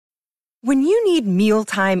When you need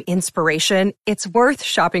mealtime inspiration, it's worth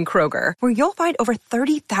shopping Kroger, where you'll find over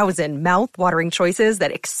 30,000 mouth-watering choices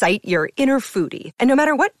that excite your inner foodie. And no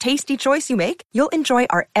matter what tasty choice you make, you'll enjoy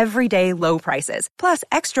our everyday low prices, plus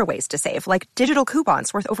extra ways to save, like digital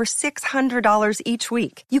coupons worth over $600 each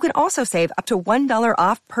week. You can also save up to $1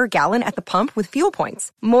 off per gallon at the pump with fuel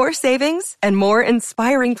points. More savings and more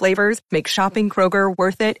inspiring flavors make shopping Kroger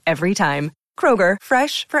worth it every time. Kroger,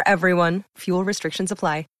 fresh for everyone. Fuel restrictions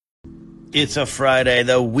apply. It's a Friday.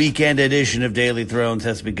 The weekend edition of Daily Thrones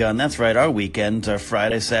has begun. That's right, our weekends are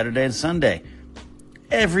Friday, Saturday, and Sunday.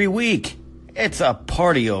 Every week. It's a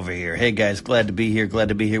party over here. Hey, guys, glad to be here. Glad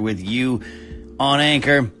to be here with you on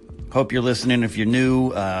Anchor. Hope you're listening. If you're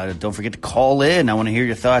new, don't forget to call in. I want to hear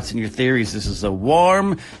your thoughts and your theories. This is a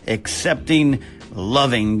warm, accepting,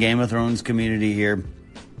 loving Game of Thrones community here.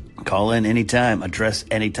 Call in anytime. Address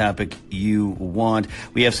any topic you want.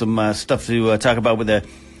 We have some stuff to talk about with the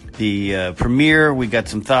premiere. We got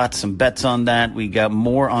some thoughts, some bets on that. We got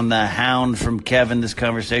more on the Hound from Kevin. This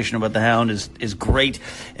conversation about the Hound is great,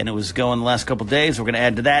 and it was going the last couple days. We're going to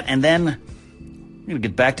add to that, and then we're going to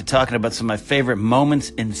get back to talking about some of my favorite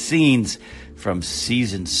moments and scenes from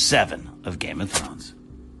Season 7 of Game of Thrones.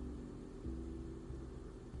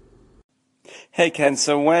 Hey, Ken,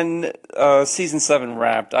 so when Season 7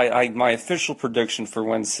 wrapped, my official prediction for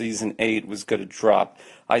when Season 8 was going to drop,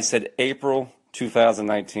 I said April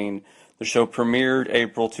 2019. The show premiered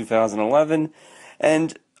April 2011,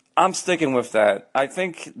 and I'm sticking with that. I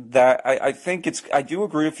think I do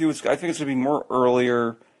agree with you. I think it's going to be more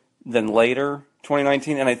earlier than later,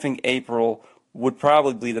 2019, and I think April would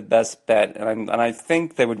probably be the best bet. And I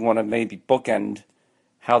think they would want to maybe bookend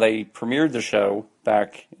how they premiered the show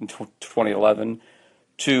back in 2011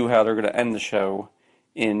 to how they're going to end the show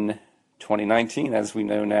in 2019, as we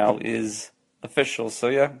know now is official. So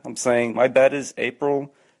yeah, I'm saying my bet is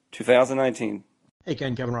April 2019. Hey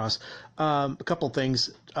Ken, Kevin Ross. A couple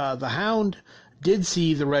things. The Hound did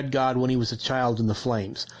see the Red God when he was a child in the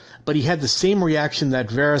flames, but he had the same reaction that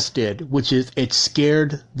Varys did, which is it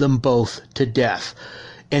scared them both to death.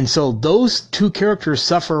 And so those two characters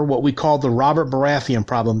suffer what we call the Robert Baratheon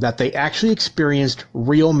problem, that they actually experienced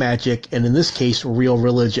real magic, and in this case, real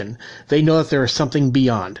religion. They know that there is something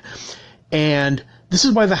beyond. And this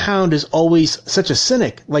is why the Hound is always such a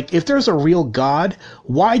cynic. Like, if there's a real God,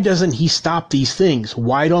 why doesn't he stop these things?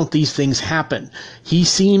 Why don't these things happen? He's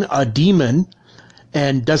seen a demon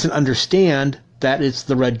and doesn't understand that it's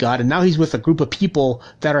the Red God, and now he's with a group of people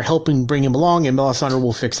that are helping bring him along, and Melisandre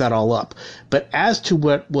will fix that all up. But as to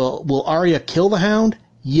what will Arya kill the Hound?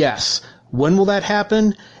 Yes. When will that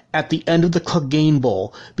happen? At the end of the Clegane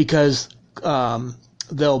Bowl, because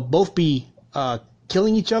they'll both be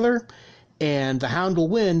killing each other, and the Hound will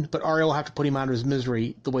win, but Arya will have to put him out of his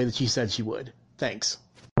misery the way that she said she would. Thanks.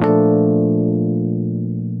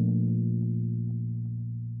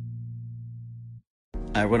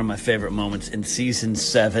 One of my favorite moments in Season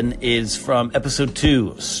 7 is from Episode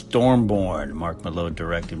 2, Stormborn. Mark Malone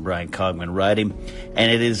directing, Brian Cogman writing.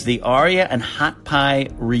 And it is the Arya and Hot Pie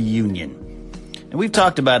reunion. And we've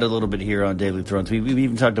talked about it a little bit here on Daily Thrones. We've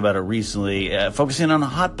even talked about it recently, focusing on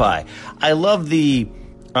Hot Pie. I love the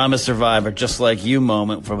I'm a survivor just like you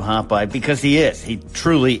moment from Hot Pie, because he is. He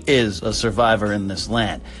truly is a survivor in this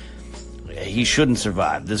land. He shouldn't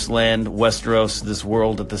survive. This land, Westeros, this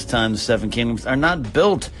world at this time, the Seven Kingdoms, are not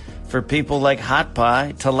built for people like Hot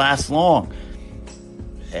Pie to last long.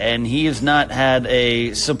 And he has not had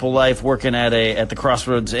a simple life working at the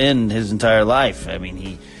Crossroads Inn his entire life. I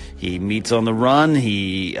mean, he meets on the run.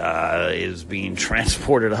 He is being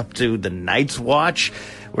transported up to the Night's Watch,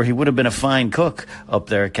 where he would have been a fine cook up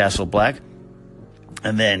there at Castle Black.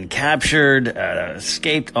 And then captured,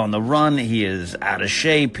 escaped on the run. He is out of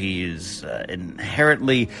shape. He is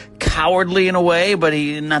inherently cowardly in a way, but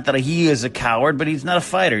not that he is a coward, but he's not a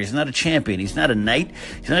fighter. He's not a champion. He's not a knight.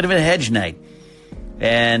 He's not even a hedge knight.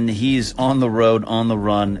 And he's on the road, on the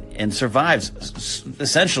run, and survives.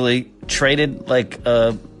 Essentially traded like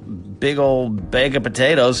a big old bag of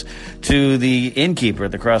potatoes to the innkeeper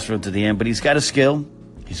at the Crossroads of the Inn. But he's got a skill.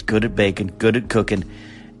 He's good at baking, good at cooking,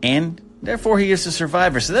 and therefore, he is a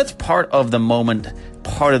survivor. So that's part of the moment,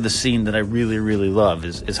 part of the scene that I really, really love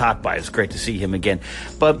is Hot Pie. It's great to see him again.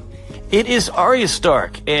 But it is Arya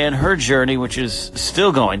Stark and her journey, which is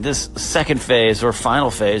still going. This second phase or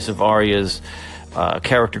final phase of Arya's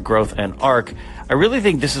character growth and arc. I really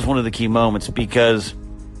think this is one of the key moments, because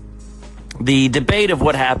the debate of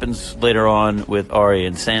what happens later on with Arya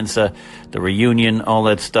and Sansa, the reunion, all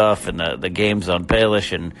that stuff, and the games on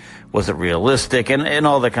Baelish, and was it realistic, and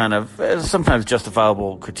all the kind of sometimes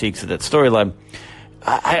justifiable critiques of that storyline.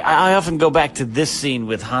 I often go back to this scene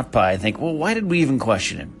with Hot Pie. I think, well, why did we even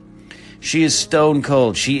question him? She is stone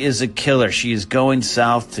cold. She is a killer. She is going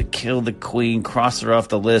south to kill the queen, cross her off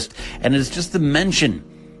the list. And it's just the mention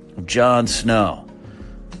of Jon Snow,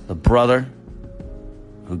 the brother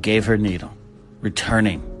who gave her needle,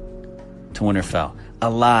 returning to Winterfell,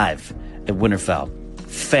 alive at Winterfell.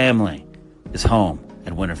 Family is home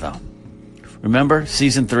at Winterfell. Remember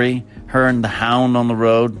season 3, her and the Hound on the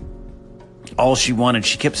road? All she wanted,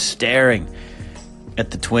 she kept staring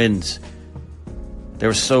at the twins. They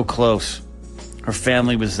were so close. Her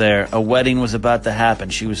family was there. A wedding was about to happen.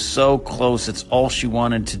 She was so close. It's all she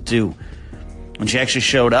wanted to do. When she actually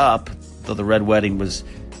showed up, though the Red Wedding was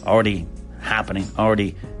already happening,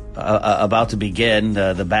 already about to begin,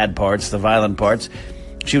 the bad parts, the violent parts,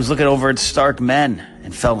 she was looking over at Stark men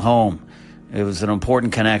and felt home. It was an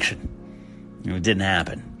important connection. It didn't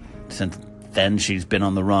happen. Since then, she's been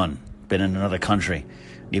on the run, been in another country.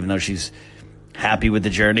 Even though she's happy with the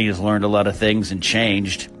journey, has learned a lot of things and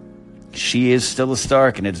changed, she is still a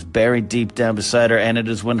Stark, and it's buried deep down beside her. And it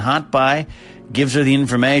is when Hot Pie gives her the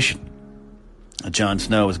information that Jon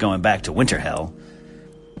Snow is going back to Winterfell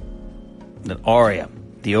that Arya,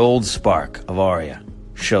 the old spark of Arya,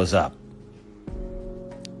 shows up.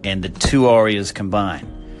 And the two Aryas combine.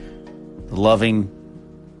 The loving,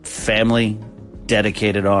 family,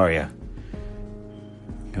 dedicated Arya,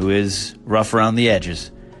 who is rough around the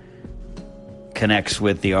edges, connects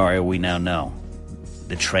with the Arya we now know,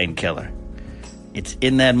 the trained killer. It's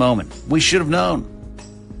in that moment. We should have known.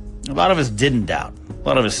 A lot of us didn't doubt. A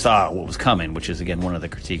lot of us saw what was coming, which is, again, one of the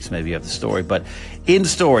critiques maybe of the story. But in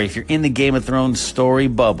story, if you're in the Game of Thrones story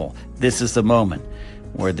bubble, this is the moment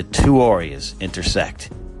where the two Aryas intersect,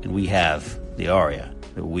 and we have the Arya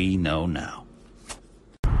that we know now.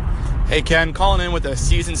 Hey Ken, calling in with a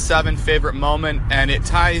Season 7 favorite moment, and it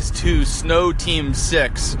ties to Snow Team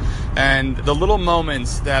 6 and the little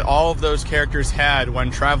moments that all of those characters had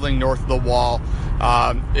when traveling north of the Wall.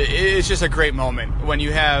 It's just a great moment. When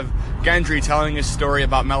you have Gendry telling his story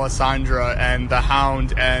about Melisandre and the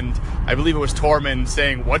Hound, and I believe it was Tormund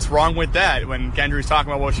saying, "What's wrong with that?" when Gendry's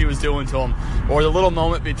talking about what she was doing to him. Or the little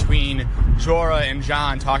moment between Jorah and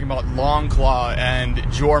Jon talking about Longclaw and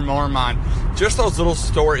Jorah Mormont. Just those little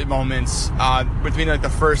story moments between like the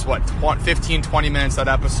first, 15, 20 minutes of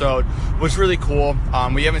that episode was really cool.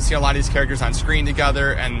 We haven't seen a lot of these characters on screen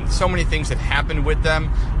together, and so many things that happened with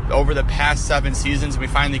them over the past 7 seasons. We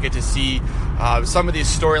finally get to see some of these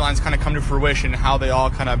storylines kind of come to fruition, how they all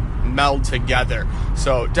kind of meld together.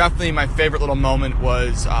 So definitely my favorite little moment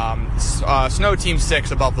was Snow Team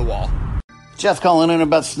 6 above the wall. Jeff calling in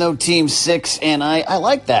about Snow Team 6, and I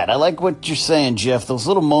like that. I like what you're saying, Jeff. Those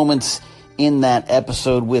little moments in that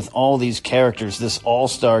episode with all these characters, this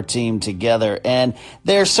all-star team together. And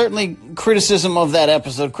there's certainly criticism of that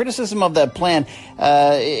episode, criticism of that plan.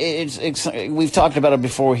 We've talked about it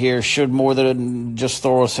before here. Should more than just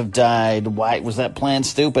Thoros have died? Why was that plan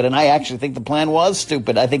stupid? And I actually think the plan was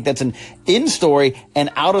stupid. I think that's an in-story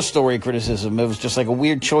and out-of-story criticism. It was just like a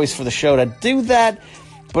weird choice for the show to do that.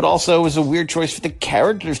 But also it was a weird choice for the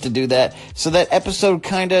characters to do that. So that episode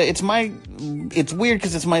it's weird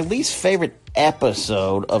because it's my least favorite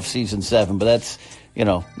episode of season 7, but that's,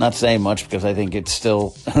 not saying much because I think it's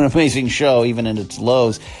still an amazing show, even in its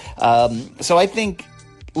lows. So I think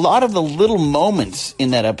a lot of the little moments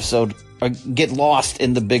in that episode get lost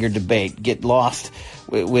in the bigger debate, get lost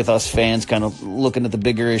with us fans kind of looking at the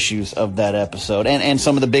bigger issues of that episode and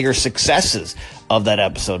some of the bigger successes of that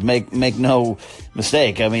episode. Make no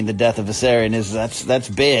mistake. I mean, the death of Viserion that's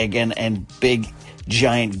big and big,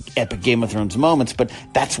 giant, epic Game of Thrones moments, but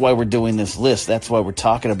that's why we're doing this list. That's why we're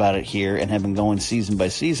talking about it here and have been going season by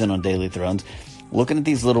season on Daily Thrones, looking at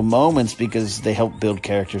these little moments because they help build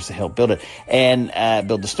characters, they help build it and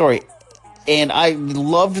build the story. And I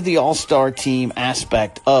loved the all-star team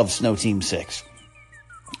aspect of Snow Team 6.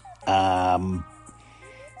 And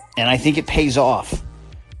I think it pays off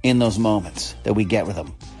in those moments that we get with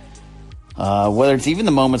them. Whether it's even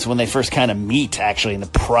the moments when they first kind of meet, actually, in the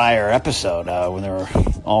prior episode, when they were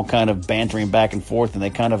all kind of bantering back and forth, and they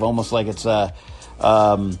kind of almost like it's the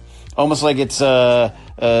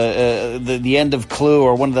end of Clue,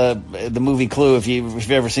 or one of the movie Clue, if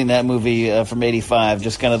you've ever seen that movie from '85,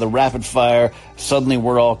 just kind of the rapid fire. Suddenly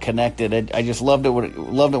we're all connected. I just loved it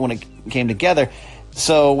when it came together.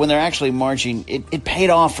 So when they're actually marching, it paid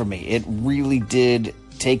off for me. It really did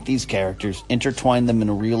take these characters, intertwine them in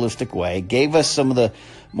a realistic way, gave us some of the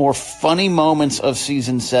more funny moments of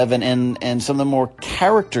Season 7 and some of the more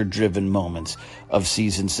character-driven moments of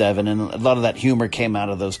Season 7. And a lot of that humor came out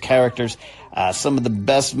of those characters. Some of the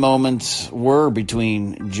best moments were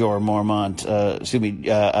between Jorah Mormont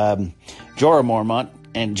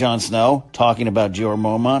and Jon Snow, talking about Jorah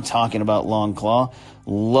Mormont, talking about Longclaw.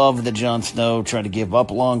 Love that Jon Snow tried to give up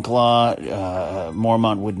Longclaw.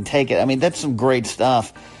 Mormont wouldn't take it. I mean, that's some great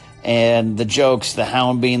stuff. And the jokes, the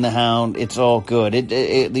Hound being the Hound, it's all good.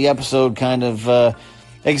 The episode kind of, like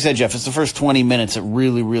I said, Jeff, it's the first 20 minutes that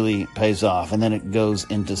really, really pays off. And then it goes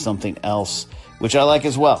into something else, which I like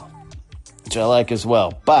as well.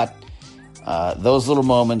 But those little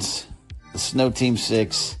moments, the Snow Team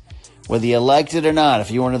 6, whether you liked it or not,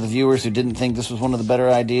 if you're one of the viewers who didn't think this was one of the better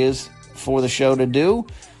ideas for the show to do,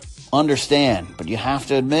 understand. But you have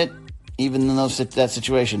to admit, even in that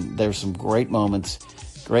situation, there's some great moments,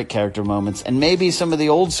 great character moments, and maybe some of the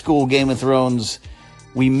old school Game of Thrones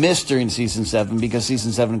we missed during Season 7, because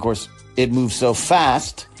Season 7, of course, it moves so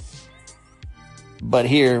fast. But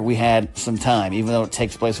here we had some time. Even though it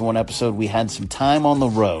takes place in one episode, we had some time on the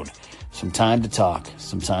road, some time to talk,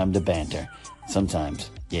 some time to banter.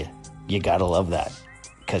 Sometimes, you gotta love that,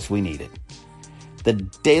 because we need it. The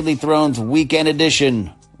Daily Thrones Weekend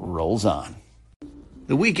Edition rolls on.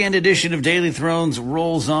 The weekend edition of Daily Thrones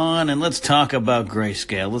rolls on, and let's talk about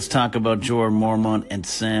Grayscale. Let's talk about Jorah Mormont and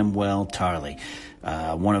Samwell Tarly.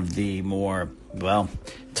 One of the more,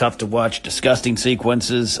 tough to watch, disgusting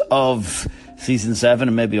sequences of Season 7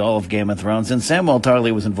 and maybe all of Game of Thrones. And Samwell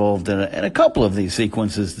Tarly was involved in a couple of these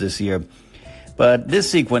sequences this year. But this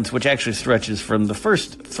sequence, which actually stretches from the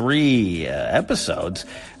first 3 episodes,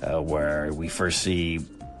 where we first see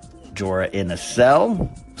Jorah in a cell,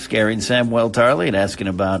 scaring Samwell Tarly and asking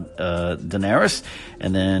about Daenerys.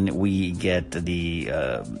 And then we get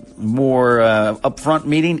the more upfront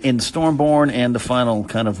meeting in Stormborn and the final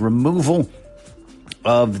kind of removal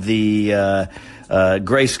of the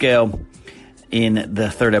Grayscale in the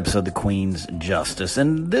 3rd episode, The Queen's Justice.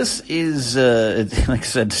 And this is, like I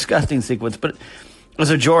said, disgusting sequence, but as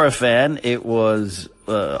a Jorah fan, it was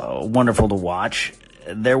wonderful to watch.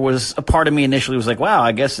 There was a part of me initially was like, wow,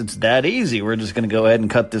 I guess it's that easy. We're just going to go ahead and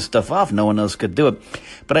cut this stuff off. No one else could do it.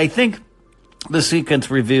 But I think the sequence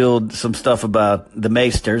revealed some stuff about the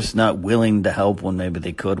Maesters not willing to help when maybe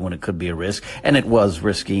they could, when it could be a risk. And it was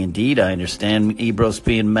risky indeed. I understand Ebrose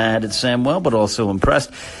being mad at Samwell, but also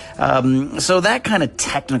impressed. So that kind of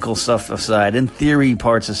technical stuff aside, and theory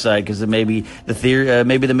parts aside, because maybe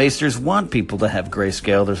maybe the Maesters want people to have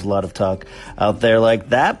Grayscale. There's a lot of talk out there like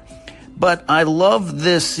that. But I love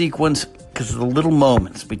this sequence because of the little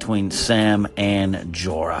moments between Sam and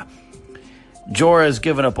Jorah. Jorah has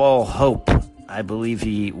given up all hope. I believe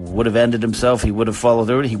he would have ended himself. He would have followed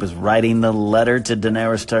through. He was writing the letter to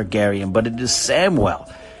Daenerys Targaryen. But it is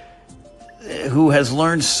Samwell who has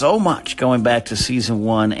learned so much going back to Season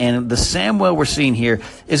 1. And the Samwell we're seeing here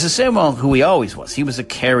is the Samwell who he always was. He was a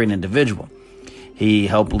caring individual. He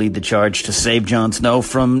helped lead the charge to save Jon Snow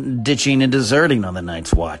from ditching and deserting on the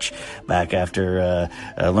Night's Watch back after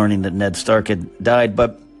learning that Ned Stark had died.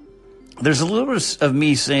 But there's a little bit of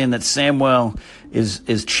me saying that Samwell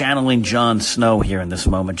is channeling Jon Snow here in this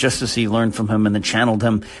moment, just as he learned from him and then channeled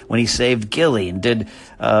him when he saved Gilly and did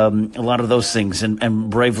a lot of those things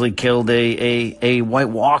and bravely killed a White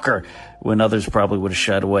Walker when others probably would have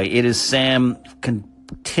shied away. It is Sam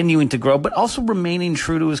continuing to grow, but also remaining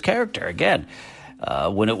true to his character again.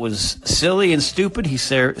 When it was silly and stupid, he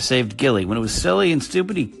saved Gilly. When it was silly and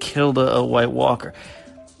stupid, he killed a White Walker.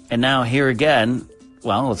 And now here again,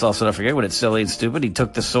 well, let's also not forget when it's silly and stupid, he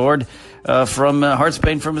took the sword from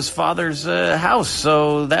Heartsbane from his father's house.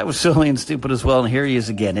 So that was silly and stupid as well. And here he is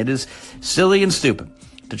again. It is silly and stupid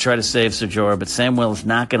to try to save Ser Jorah, but Samwell is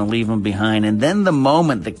not going to leave him behind. And then the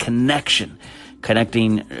moment, the connecting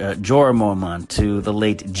Jorah Mormont to the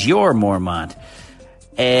late Jeor Mormont.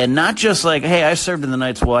 And not just like, hey, I served in the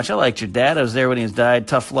Night's Watch. I liked your dad. I was there when he died.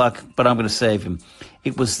 Tough luck, but I'm going to save him.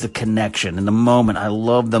 It was the connection and the moment. I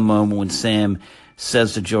love the moment when Sam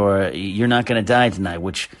says to Jorah, you're not going to die tonight,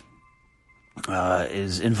 which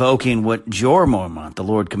is invoking what Jeor Mormont, the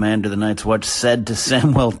Lord Commander of the Night's Watch, said to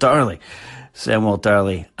Samwell Tarly. Samwell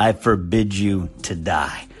Tarly, I forbid you to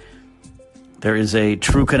die. There is a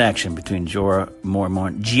true connection between Jeor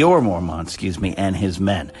Mormont, and his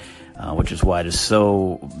men. Which is why it is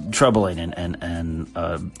so troubling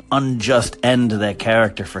and unjust end to that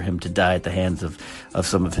character for him to die at the hands of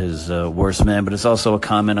some of his worst men. But it's also a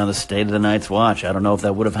comment on the state of the Night's Watch. I don't know if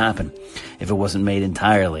that would have happened if it wasn't made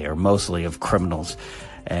entirely or mostly of criminals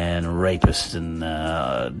and rapists and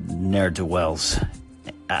ne'er-do-wells.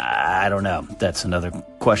 I don't know. That's another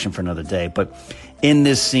question for another day. But In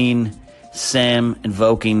this scene, Sam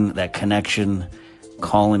invoking that connection,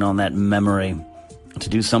 calling on that memory to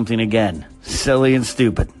do something again, silly and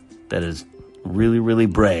stupid, that is really, really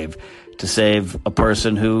brave, to save a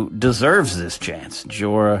person who deserves this chance.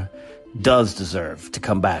 Jorah does deserve to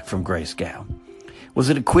come back from Grayscale. Was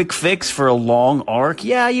it a quick fix for a long arc?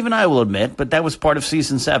 Yeah, even I will admit, but that was part of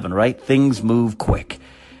Season 7, right? Things move quick.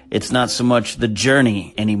 It's not so much the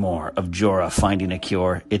journey anymore of Jorah finding a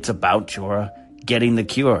cure. It's about Jorah getting the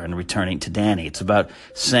cure and returning to Dany. It's about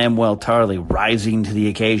Samwell Tarly rising to the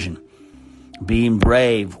occasion, being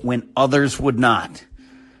brave when others would not.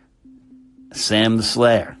 Sam the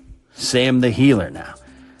Slayer, Sam the Healer now.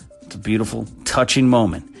 It's a beautiful, touching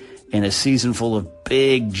moment in a season full of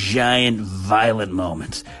big, giant, violent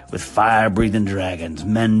moments with fire-breathing dragons,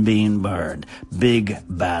 men being burned, big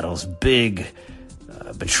battles, big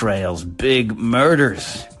betrayals, big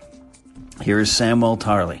murders. Here is Samwell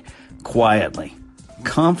Tarly, quietly,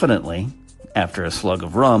 confidently, after a slug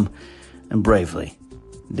of rum, and bravely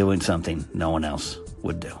doing something no one else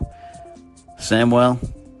would do. Samwell,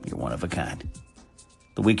 you're one of a kind.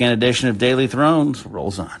 The weekend edition of Daily Thrones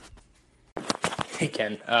rolls on. Hey,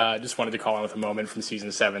 Ken. Just wanted to call in with a moment from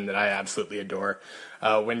Season 7 that I absolutely adore.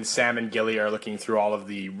 When Sam and Gilly are looking through all of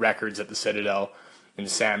the records at the Citadel, and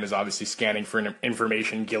Sam is obviously scanning for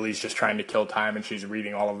information, Gilly's just trying to kill time, and she's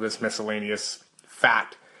reading all of this miscellaneous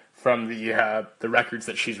fact from the records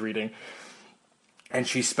that she's reading. And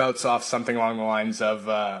she spouts off something along the lines of,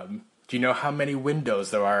 do you know how many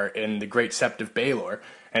windows there are in the Great Sept of Baelor?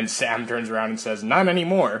 And Sam turns around and says, none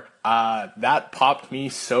anymore. That popped me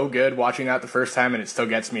so good watching that the first time, and it still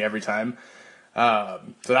gets me every time. So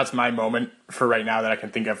that's my moment for right now that I can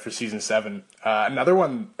think of for Season 7.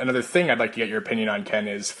 Another thing I'd like to get your opinion on, Ken,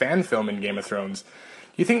 is fan film in Game of Thrones.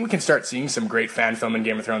 Do you think we can start seeing some great fan film in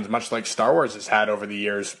Game of Thrones, much like Star Wars has had over the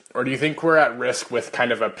years? Or do you think we're at risk with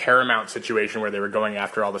kind of a Paramount situation where they were going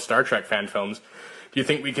after all the Star Trek fan films? Do you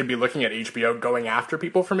think we could be looking at HBO going after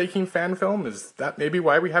people for making fan film? Is that maybe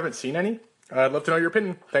why we haven't seen any? I'd love to know your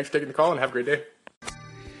opinion. Thanks for taking the call, and have a great day.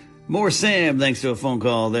 More Sam, thanks to a phone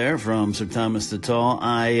call there from Sir Thomas the Tall.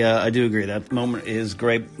 I do agree. That moment is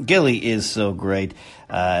great. Gilly is so great.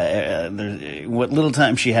 What little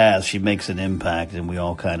time she has, she makes an impact, and we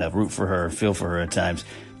all kind of root for her, feel for her at times.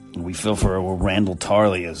 We feel for her when Randall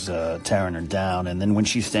Tarly is tearing her down, and then when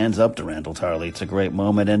she stands up to Randall Tarly, it's a great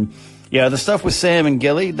moment. And yeah, the stuff with Sam and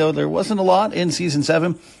Gilly, though there wasn't a lot in Season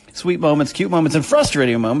 7, sweet moments, cute moments, and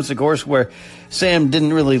frustrating moments, of course, where Sam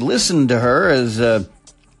didn't really listen to her as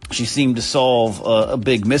she seemed to solve a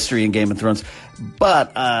big mystery in Game of Thrones.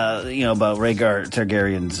 But, about Rhaegar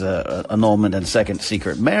Targaryen's annulment and second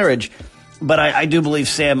secret marriage. But I do believe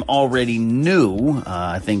Sam already knew.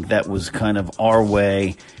 I think that was kind of our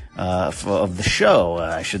way of the show,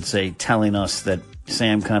 I should say, telling us that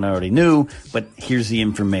Sam kind of already knew, but here's the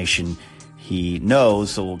information he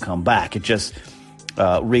knows, so we'll come back. It just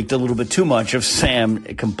reeked a little bit too much of Sam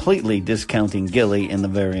completely discounting Gilly in the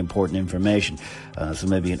very important information. So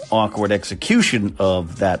maybe an awkward execution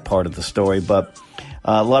of that part of the story, but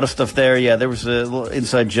a lot of stuff there. Yeah, there was a little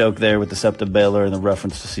inside joke there with the Sept of Baelor and the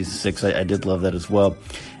reference to Season 6. I did love that as well.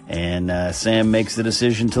 And Sam makes the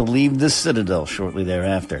decision to leave the Citadel shortly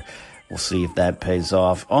thereafter. We'll see if that pays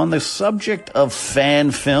off. On the subject of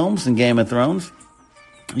fan films in Game of Thrones,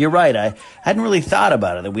 you're right. I hadn't really thought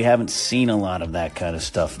about it, that we haven't seen a lot of that kind of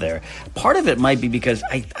stuff there. Part of it might be because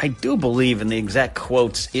I do believe in the exact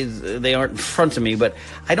quotes. They aren't in front of me, but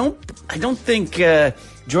I don't think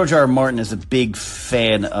George R.R. Martin is a big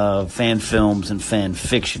fan of fan films and fan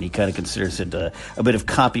fiction. He kind of considers it a bit of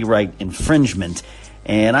copyright infringement.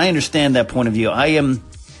 And I understand that point of view. I am,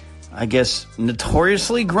 I guess,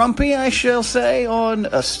 notoriously grumpy, I shall say, on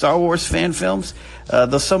Star Wars fan films.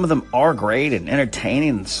 Though some of them are great and entertaining,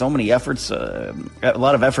 and so many efforts, a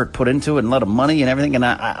lot of effort put into it, and a lot of money and everything. And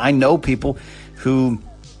I know people who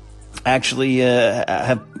actually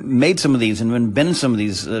have made some of these and been in some of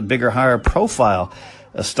these bigger, higher profile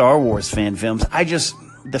Star Wars fan films.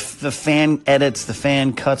 The fan edits, the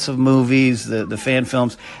fan cuts of movies, the fan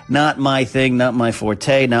films, not my thing, not my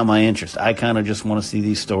forte, not my interest. I kind of just want to see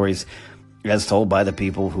these stories as told by the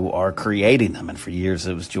people who are creating them. And for years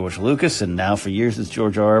it was George Lucas, and now for years it's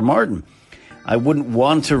George R.R. Martin. I wouldn't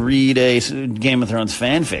want to read a Game of Thrones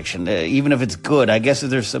fan fiction, even if it's good. I guess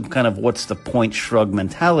there's some kind of what's the point shrug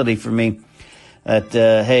mentality for me. That,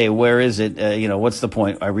 hey, where is it? What's the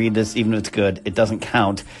point? I read this, even if it's good, it doesn't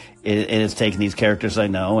count. It is taking these characters I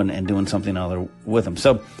know and doing something other with them.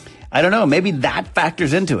 So, I don't know, maybe that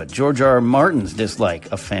factors into it. George R.R. Martin's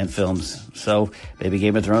dislike of fan films. So, maybe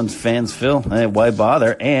Game of Thrones fans feel, hey, why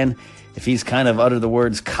bother? And if he's kind of uttered the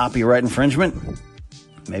words copyright infringement,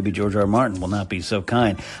 maybe George R. R. Martin will not be so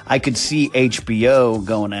kind. I could see HBO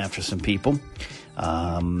going after some people.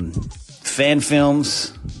 Fan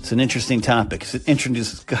films, it's an interesting topic. It's an interesting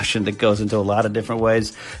discussion that goes into a lot of different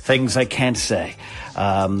ways, things I can't say.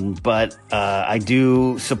 But I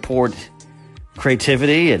do support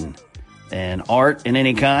creativity and art in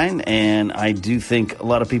any kind, and I do think a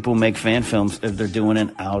lot of people make fan films if they're doing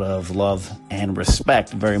it out of love and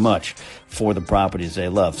respect very much for the properties they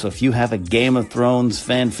love. So if you have a Game of Thrones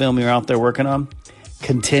fan film you're out there working on,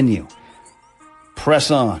 continue.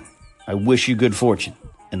 Press on. I wish you good fortune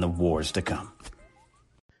in the wars to come.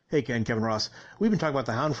 Hey, Ken, Kevin Ross. We've been talking about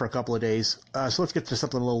the Hound for a couple of days, so let's get to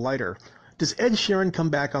something a little lighter. Does Ed Sheeran come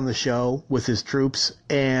back on the show with his troops,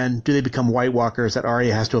 and do they become White Walkers that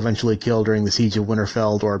Arya has to eventually kill during the Siege of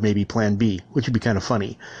Winterfell, or maybe Plan B, which would be kind of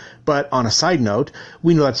funny. But on a side note,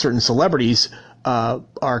 we know that certain celebrities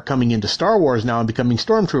are coming into Star Wars now and becoming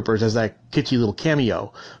stormtroopers as that kitschy little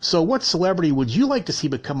cameo. So what celebrity would you like to see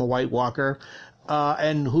become a White Walker,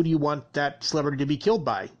 and who do you want that celebrity to be killed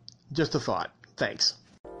by? Just a thought. Thanks.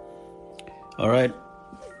 All right.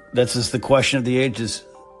 That's just the question of the ages.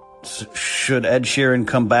 Should Ed Sheeran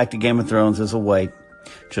come back to Game of Thrones as a White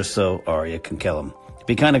just so Arya can kill him? It'd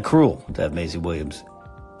be kind of cruel to have Maisie Williams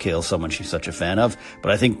kill someone she's such a fan of,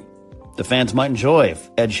 but I think the fans might enjoy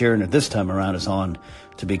if Ed Sheeran at this time around is on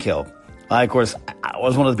to be killed. I was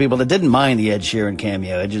one of the people that didn't mind the Ed Sheeran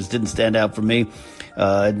cameo. It just didn't stand out for me.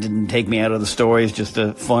 It didn't take me out of the story. It's just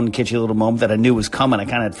a fun, kitschy little moment that I knew was coming. I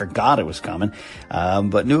kind of forgot it was coming,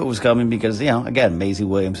 but knew it was coming because, again, Maisie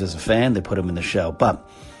Williams is a fan. They put him in the show. But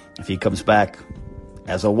if he comes back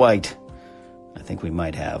as a White, I think we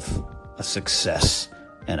might have a success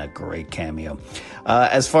and a great cameo.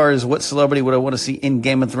 As far as what celebrity would I want to see in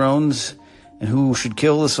Game of Thrones and who should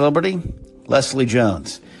kill the celebrity, Leslie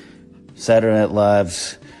Jones. Saturday Night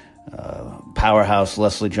Live's powerhouse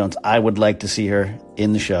Leslie Jones. I would like to see her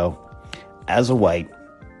in the show as a White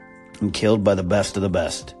and killed by the best of the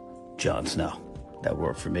best, Jon Snow. That would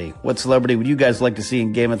work for me. What celebrity would you guys like to see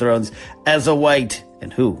in Game of Thrones as a White?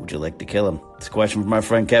 And who would you like to kill him? It's a question from our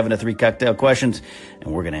friend Kevin at 3 Cocktail Questions,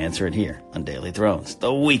 and we're going to answer it here on Daily Thrones.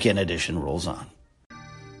 The weekend edition rolls on.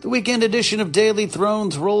 The weekend edition of Daily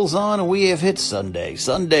Thrones rolls on, and we have hit Sunday,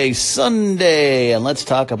 and let's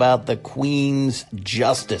talk about the Queen's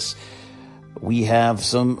Justice. We have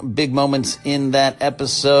some big moments in that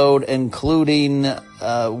episode, including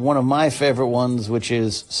one of my favorite ones, which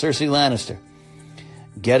is Cersei Lannister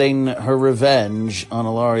getting her revenge on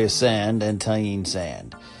Ellaria Sand and Tyene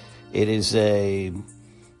Sand. It is a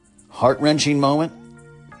heart-wrenching moment.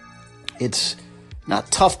 It's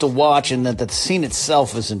not tough to watch in that the scene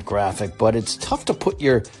itself isn't graphic, but it's tough to put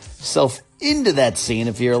yourself into that scene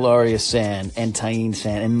if you're Ellaria Sand and Tyene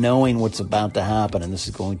Sand and knowing what's about to happen. And this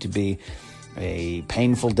is going to be a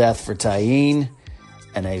painful death for Tyene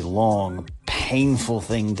and a long, painful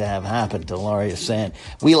thing to have happen to Ellaria Sand.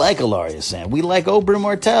 We like Ellaria Sand. We like Oberyn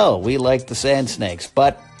Martell. We like the Sand Snakes.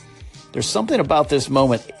 But there's something about this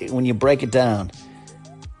moment, when you break it down,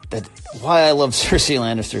 that why I love Cersei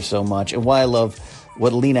Lannister so much and why I love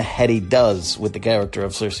what Lena Headey does with the character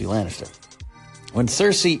of Cersei Lannister. When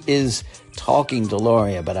Cersei is talking to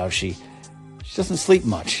Ellaria about how she doesn't sleep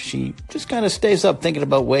much, she just kind of stays up thinking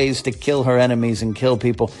about ways to kill her enemies and kill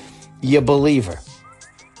people, you believe her.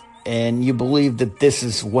 And you believe that this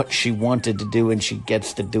is what she wanted to do, and she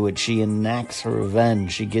gets to do it. She enacts her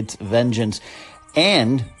revenge. She gets vengeance.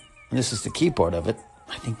 And this is the key part of it,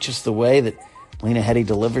 I think just the way that Lena Headey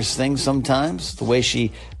delivers things sometimes, the way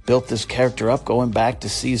she built this character up going back to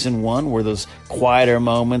season 1, where those quieter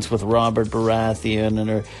moments with Robert Baratheon and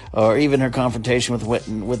her, or even her confrontation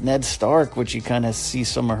with Ned Stark, which you kind of see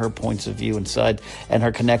some of her points of view inside, and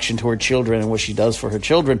her connection to her children and what she does for her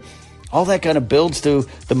children. All that kind of builds to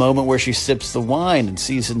the moment where she sips the wine in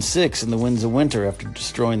season 6 in the Winds of Winter after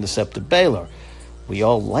destroying the Sept of Baelor. We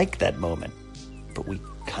all like that moment, but we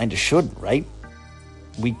kind of shouldn't, right?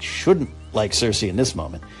 We shouldn't like Cersei in this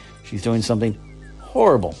moment. She's doing something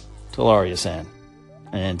horrible to Ellaria Sand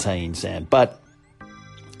and Tyene Sand. But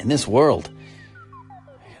in this world,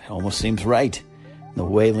 it almost seems right. The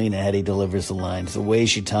way Lena Headey delivers the lines, the way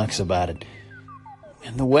she talks about it,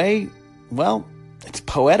 and the way, well, it's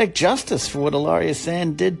poetic justice for what Ellaria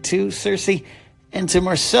Sand did to Cersei and to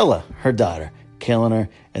Myrcella, her daughter, killing her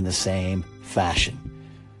in the same fashion.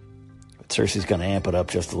 But Cersei's going to amp it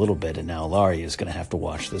up just a little bit, and now Ellaria is going to have to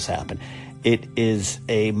watch this happen. It is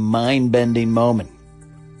a mind-bending moment.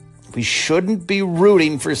 We shouldn't be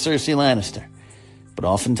rooting for Cersei Lannister, but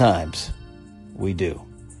oftentimes we do.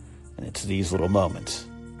 And it's these little moments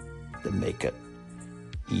that make it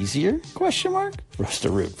easier, for us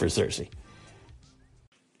to root for Cersei.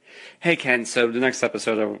 Hey, Ken. So the next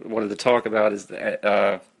episode I wanted to talk about is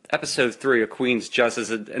episode 3 of Queen's Justice.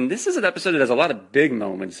 And this is an episode that has a lot of big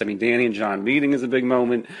moments. I mean, Danny and John meeting is a big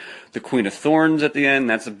moment. The Queen of Thorns at the end,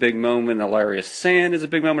 that's a big moment. Hilarious Sand is a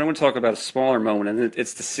big moment. I want to talk about a smaller moment, and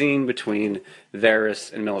it's the scene between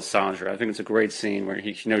Varys and Melisandre. I think it's a great scene where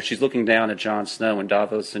she's looking down at Jon Snow and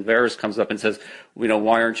Davos, and Varys comes up and says,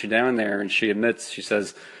 why aren't you down there? And she admits, she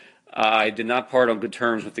says, I did not part on good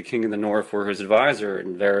terms with the King of the North or his advisor.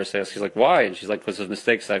 And Varys asks, he's like, why? And she's like, because of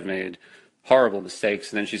mistakes I've made. Horrible mistakes.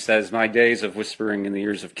 And then she says, my days of whispering in the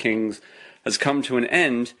ears of kings has come to an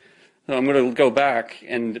end. So I'm going to go back,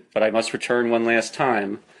 but I must return one last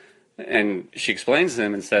time. And she explains to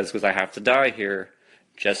him and says, because I have to die here,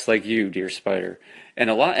 just like you, dear Spider.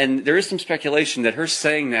 And there is some speculation that her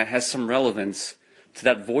saying that has some relevance to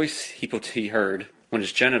that voice he heard when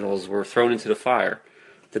his genitals were thrown into the fire.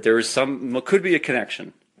 That there is could be a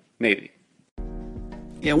connection, maybe.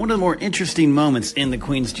 Yeah, one of the more interesting moments in the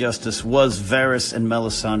Queen's Justice was Varys and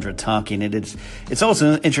Melisandre talking. It's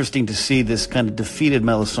also interesting to see this kind of defeated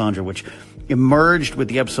Melisandre, which emerged with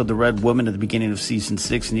the episode The Red Woman at the beginning of season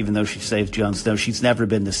 6, and even though she saves Jon Snow, she's never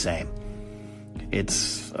been the same.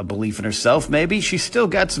 It's a belief in herself, maybe. She's still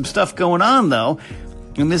got some stuff going on, though.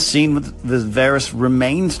 And this scene with Varys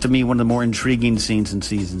remains, to me, one of the more intriguing scenes in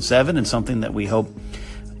season 7, and something that we hope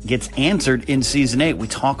gets answered in season 8. We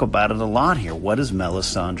talk about it a lot here. What is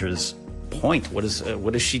Melisandre's point? What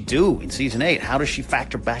does she do in season 8? How does she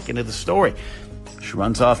factor back into the story? She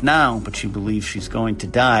runs off now, but she believes she's going to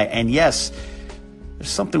die. And yes, there's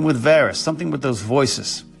something with Varys, something with those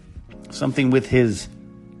voices, something with his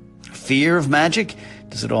fear of magic.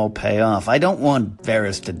 Does it all pay off? I don't want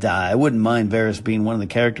Varys to die. I wouldn't mind Varys being one of the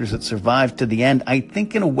characters that survived to the end. I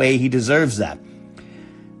think in a way he deserves that.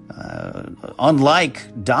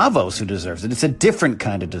 Unlike Davos, who deserves it. It's a different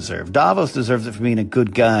kind of deserve. Davos deserves it for being a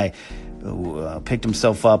good guy who picked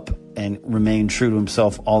himself up and remained true to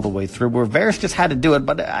himself all the way through, where Varys just had to do it,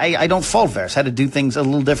 but I don't fault Varys. Had to do things a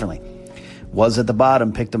little differently. Was at the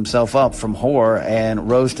bottom, picked himself up from horror, and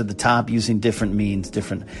rose to the top using different means,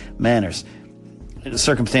 different manners. The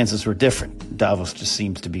circumstances were different. Davos just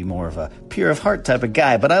seems to be more of a pure of heart type of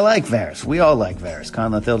guy, but I like Varys. We all like Varys.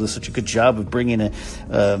 Conlon Thill does such a good job of bringing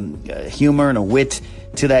a humor and a wit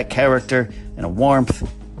to that character and a warmth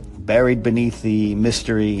buried beneath the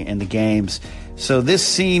mystery and the games. So this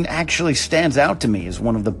scene actually stands out to me as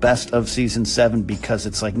one of the best of season 7 because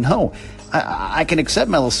it's like, no, I can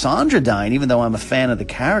accept Melisandre dying, even though I'm a fan of the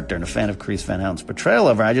character and a fan of Carice Van Houten's portrayal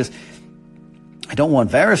of her. I don't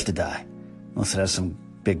want Varys to die. Unless it has some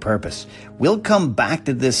big purpose. We'll come back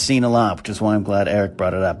to this scene a lot, which is why I'm glad Eric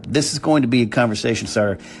brought it up. This is going to be a conversation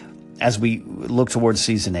starter as we look towards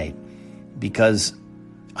season 8, because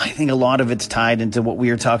I think a lot of it's tied into what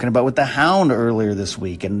we were talking about with the Hound earlier this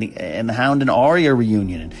week, and the Hound and Arya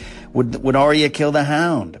reunion. Would Arya kill the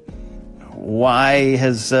Hound? Why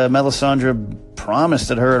has Melisandre promised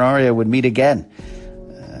that her and Arya would meet again?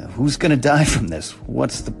 Who's going to die from this?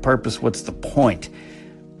 What's the purpose? What's the point?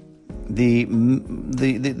 The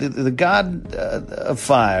god of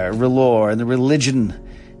fire, R'hllor, and the religion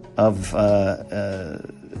of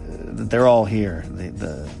they're all here.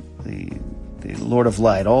 The Lord of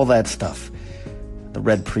Light, all that stuff. The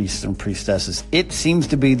red priests and priestesses. It seems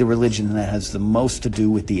to be the religion that has the most to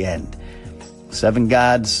do with the end. 7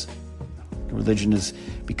 gods. The religion is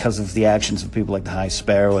because of the actions of people like the High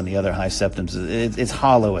Sparrow and the other High Septons. It's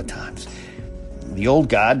hollow at times. The old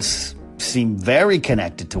gods seem very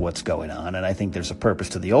connected to what's going on, and I think there's a purpose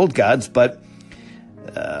to the old gods, but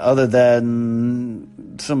other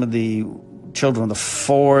than some of the children of the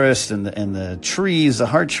forest and the trees, the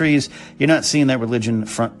heart trees, you're not seeing that religion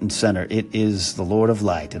front and center. It is the Lord of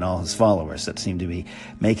Light and all his followers that seem to be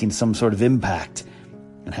making some sort of impact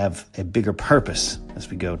and have a bigger purpose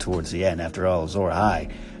as we go towards the end. After all, Azor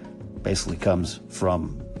Ahai basically comes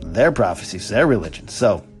from their prophecies, their religion.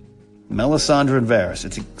 So Melisandre and Varys.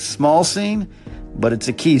 It's a small scene, but it's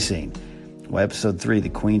a key scene. Well, episode 3, The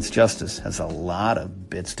Queen's Justice, has a lot of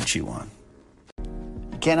bits to chew on.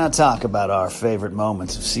 You cannot talk about our favorite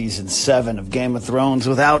moments of season 7 of Game of Thrones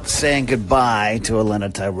without saying goodbye to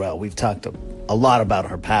Olenna Tyrell. We've talked a lot about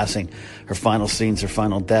her passing, her final scenes, her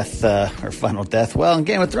final death. Well, in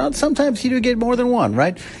Game of Thrones, sometimes you do get more than one,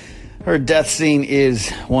 right? Her death scene is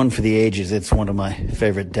one for the ages. It's one of my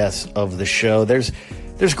favorite deaths of the show. There's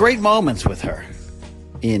great moments with her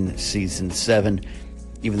in season 7,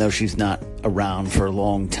 even though she's not around for a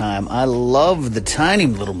long time. I love the tiny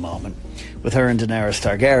little moment with her and Daenerys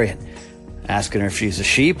Targaryen, asking her if she's a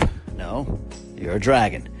sheep. No, you're a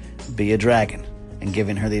dragon. Be a dragon. And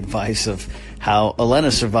giving her the advice of how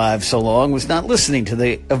Olenna survived so long was not listening to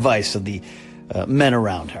the advice of the men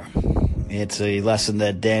around her. It's a lesson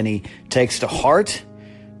that Dany takes to heart,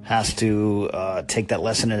 has to take that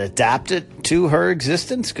lesson and adapt it to her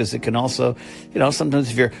existence, because it can also,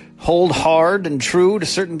 sometimes if you hold hard and true to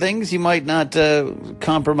certain things, you might not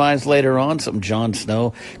compromise later on. Something Jon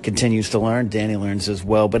Snow continues to learn. Dany learns as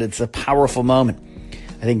well, but it's a powerful moment.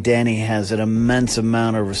 I think Dany has an immense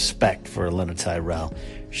amount of respect for Olenna Tyrell.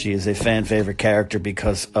 She is a fan favorite character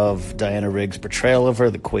because of Diana Rigg's portrayal of her,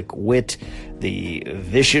 the quick wit, the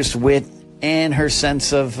vicious wit, and her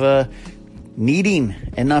sense of needing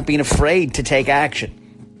and not being afraid to take action.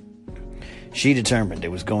 She determined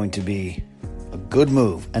it was going to be a good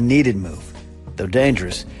move, a needed move, though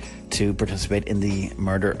dangerous, to participate in the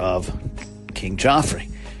murder of King Joffrey.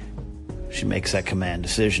 She makes that command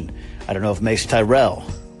decision. I don't know if Mace Tyrell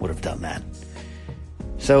would have done that.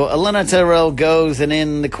 So Olenna Tyrell goes, and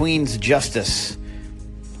in the Queen's justice,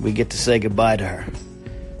 we get to say goodbye to her.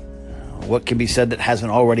 What can be said that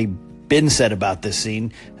hasn't already been said about this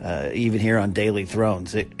scene, even here on Daily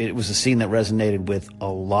Thrones? It was a scene that resonated with a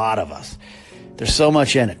lot of us. There's so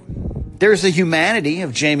much in it. There's the humanity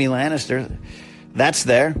of Jaime Lannister. That's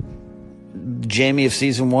there. Jaime of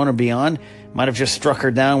season 1 or beyond might have just struck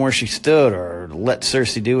her down where she stood, or let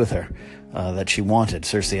Cersei do with her that she wanted.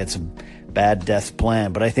 Cersei had some bad deaths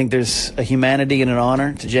planned, but I think there's a humanity and an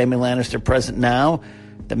honor to Jaime Lannister present now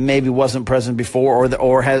that maybe wasn't present before,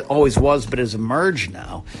 or has always was, but has emerged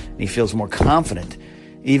now. And he feels more confident,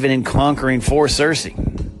 even in conquering for Cersei.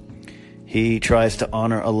 He tries to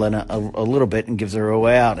honor Olenna a little bit and gives her a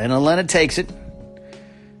way out, and Olenna takes it.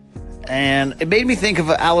 And it made me think of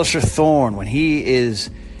Alistair Thorne when he is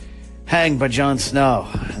hanged by Jon Snow.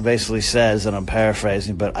 He basically says, and I'm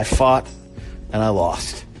paraphrasing, but I fought and I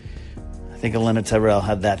lost. I think Olenna Tyrell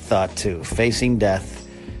had that thought too, facing death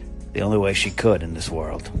the only way she could in this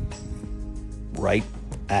world. Right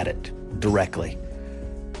at it, directly.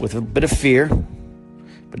 With a bit of fear,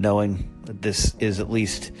 but knowing that this is at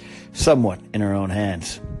least somewhat in her own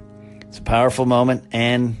hands. It's a powerful moment,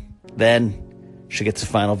 and then she gets a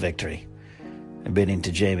final victory. Admitting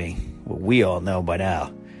to Jaime what we all know by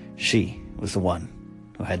now. She was the one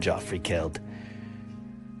who had Joffrey killed.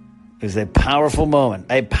 It was a powerful moment,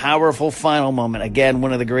 a powerful final moment. Again,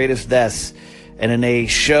 one of the greatest deaths. And in a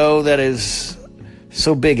show that is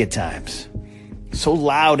so big at times, so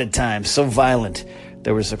loud at times, so violent,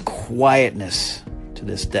 there was a quietness to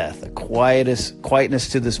this death, a quietness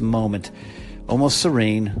to this moment, almost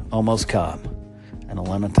serene, almost calm. And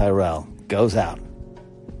Olenna Tyrell goes out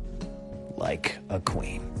like a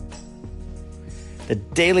queen. The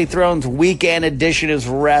Daily Thrones weekend edition is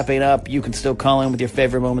wrapping up. You can still call in with your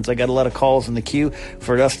favorite moments. I got a lot of calls in the queue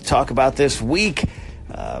for us to talk about this week.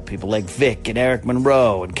 People like Vic and Eric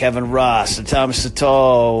Monroe and Kevin Ross and Thomas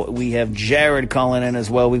Satal. We have Jared calling in as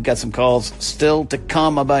well. We've got some calls still to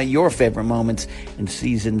come about your favorite moments in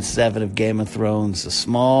Season 7 of Game of Thrones, the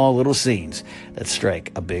small little scenes that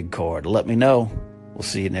strike a big chord. Let me know. We'll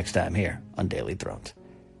see you next time here on Daily Thrones.